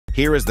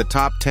Here is the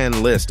top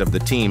 10 list of the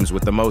teams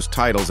with the most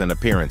titles and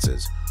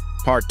appearances.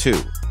 Part 2.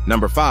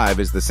 Number 5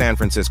 is the San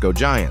Francisco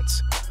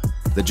Giants.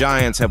 The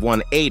Giants have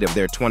won 8 of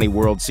their 20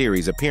 World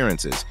Series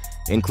appearances,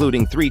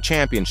 including 3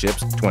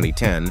 championships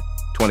 2010,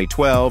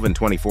 2012, and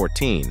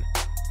 2014.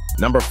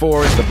 Number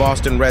 4 is the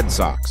Boston Red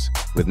Sox.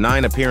 With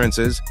 9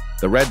 appearances,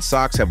 the Red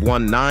Sox have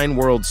won 9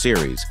 World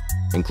Series,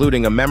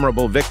 including a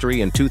memorable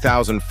victory in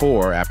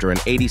 2004 after an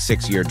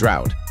 86-year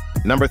drought.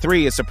 Number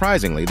 3 is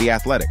surprisingly the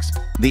Athletics.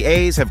 The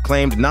A's have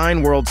claimed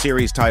 9 World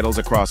Series titles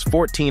across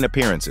 14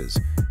 appearances,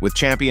 with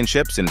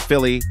championships in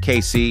Philly,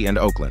 KC, and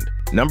Oakland.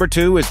 Number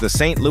 2 is the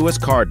St. Louis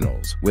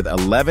Cardinals, with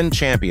 11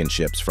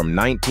 championships from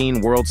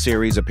 19 World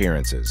Series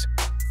appearances.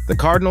 The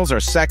Cardinals are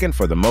second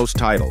for the most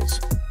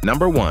titles.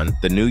 Number 1,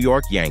 the New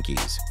York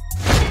Yankees.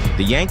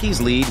 The Yankees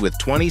lead with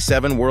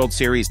 27 World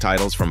Series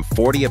titles from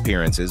 40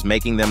 appearances,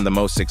 making them the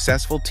most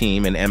successful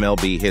team in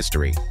MLB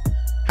history.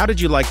 How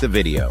did you like the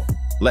video?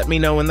 Let me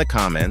know in the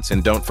comments,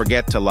 and don't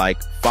forget to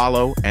like,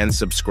 follow, and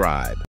subscribe.